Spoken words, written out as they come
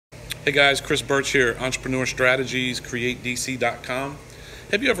Hey guys, Chris Birch here, Entrepreneur Strategies, CreateDC.com.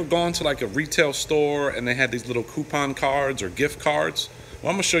 Have you ever gone to like a retail store and they had these little coupon cards or gift cards? Well,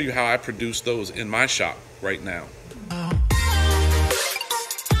 I'm going to show you how I produce those in my shop right now.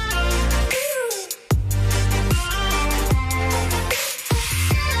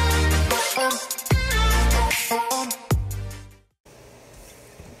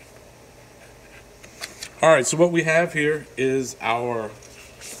 All right, so what we have here is our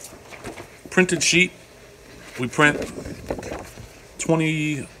printed sheet. We print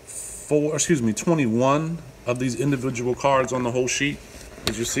 21 of these individual cards on the whole sheet.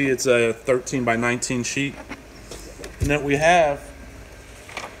 As you see, it's a 13 by 19 sheet. And then we have,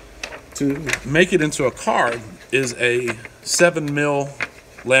 to make it into a card, is a 7mm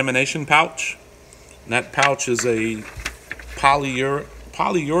lamination pouch. And that pouch is a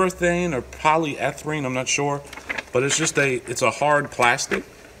polyurethane or polyethylene, I'm not sure, but it's a hard plastic.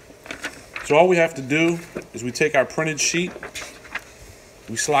 So all we have to do is we take our printed sheet,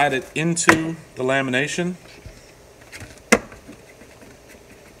 we slide it into the lamination,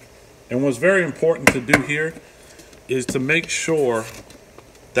 and what's very important to do here is to make sure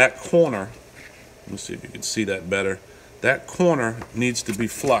that corner, let me see if you can see that better, that corner needs to be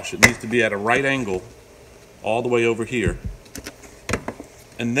flush. It needs to be at a right angle all the way over here.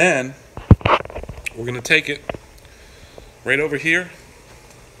 And then we're going to take it right over here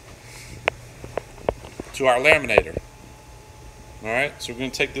to our laminator. Alright, so we're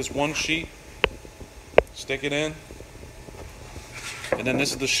going to take this one sheet, stick it in, and then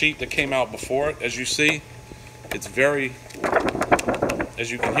this is the sheet that came out before it. As you see, it's very,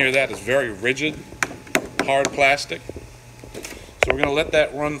 as you can hear that, it's very rigid, hard plastic. So we're going to let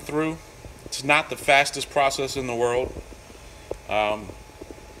that run through. It's not the fastest process in the world.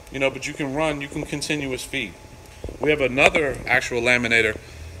 But you can continuous feed. We have another actual laminator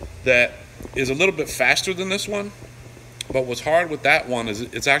that is a little bit faster than this one, but what's hard with that one is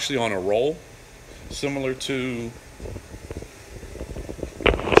it's actually on a roll, similar to,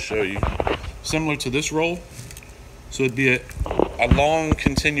 I'll show you, similar to this roll. So it'd be a long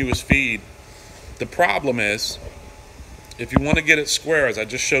continuous feed. The problem is, if you want to get it square, as I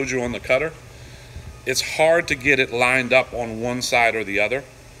just showed you on the cutter, it's hard to get it lined up on one side or the other.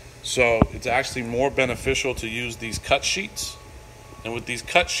 So it's actually more beneficial to use these cut sheets. And with these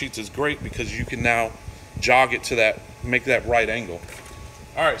cut sheets, it's great because you can now jog it to that, make that right angle.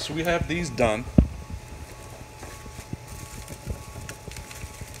 All right, so we have these done.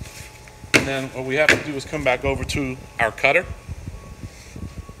 And then what we have to do is come back over to our cutter.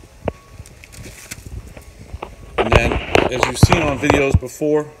 And then, as you've seen on videos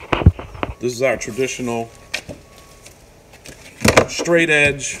before, this is our traditional straight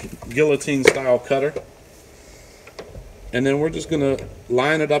edge guillotine style cutter. And then we're just going to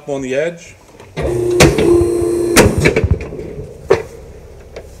line it up on the edge.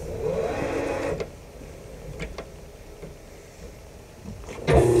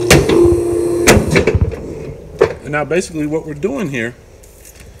 And now basically what we're doing here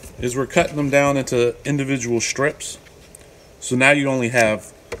is we're cutting them down into individual strips. So now you only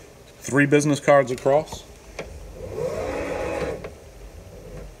have 3 business cards across.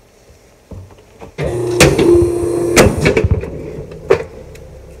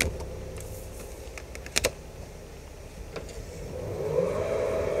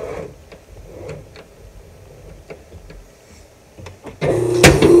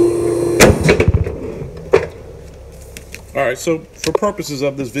 Alright, so for purposes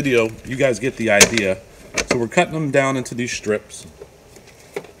of this video, you guys get the idea. So we're cutting them down into these strips.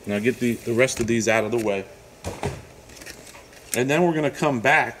 Now get the rest of these out of the way. And then we're going to come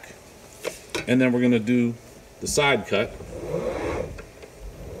back and then we're going to do the side cut.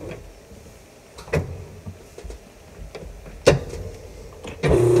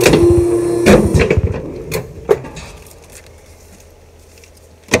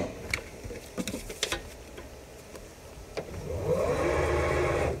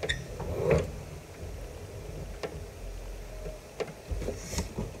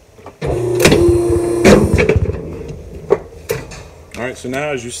 Alright, so now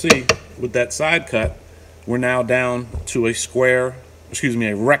as you see, with that side cut, we're now down to a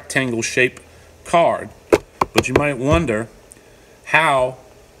rectangle shaped card. But you might wonder, how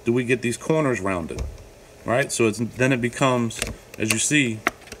do we get these corners rounded? Right? So then it becomes, as you see,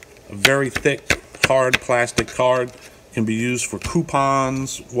 a very thick, hard plastic card. Can be used for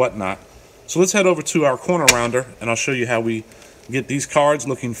coupons, whatnot. So let's head over to our corner rounder and I'll show you how we get these cards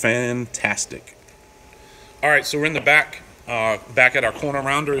looking fantastic. Alright, so we're in the back at our corner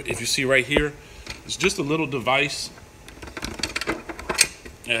rounder. If you see right here, it's just a little device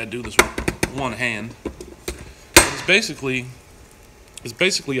Yeah, I do this with one hand. It's basically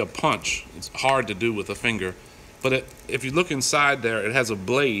a punch. It's hard to do with a finger, but if you look inside there, it has a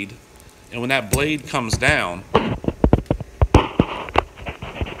blade, and when that blade comes down,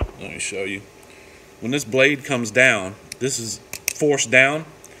 let me show you. When this blade comes down, this is forced down.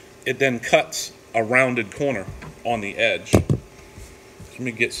 It then cuts a rounded corner on the edge. Let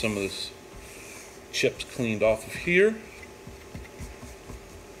me get some of this chips cleaned off of here.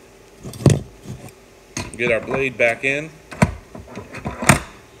 Get our blade back in.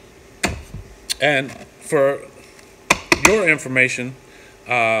 And for your information,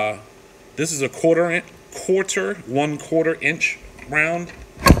 this is a 1/4 inch round.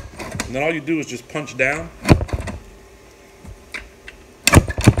 And then all you do is just punch down.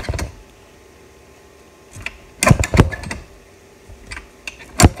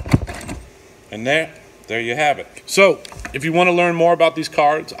 And there you have it. So if you want to learn more about these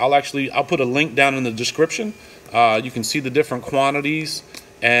cards, I'll put a link down in the description. You can see the different quantities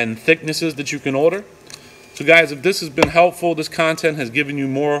and thicknesses that you can order. So guys, if this has been helpful, this content has given you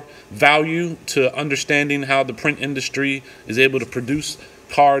more value to understanding how the print industry is able to produce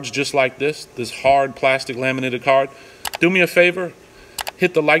cards just like this hard plastic laminated card, do me a favor,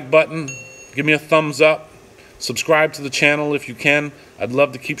 hit the like button, give me a thumbs up, subscribe to the channel if you can. I'd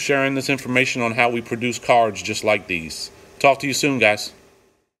love to keep sharing this information on how we produce cards just like these. Talk to you soon, guys.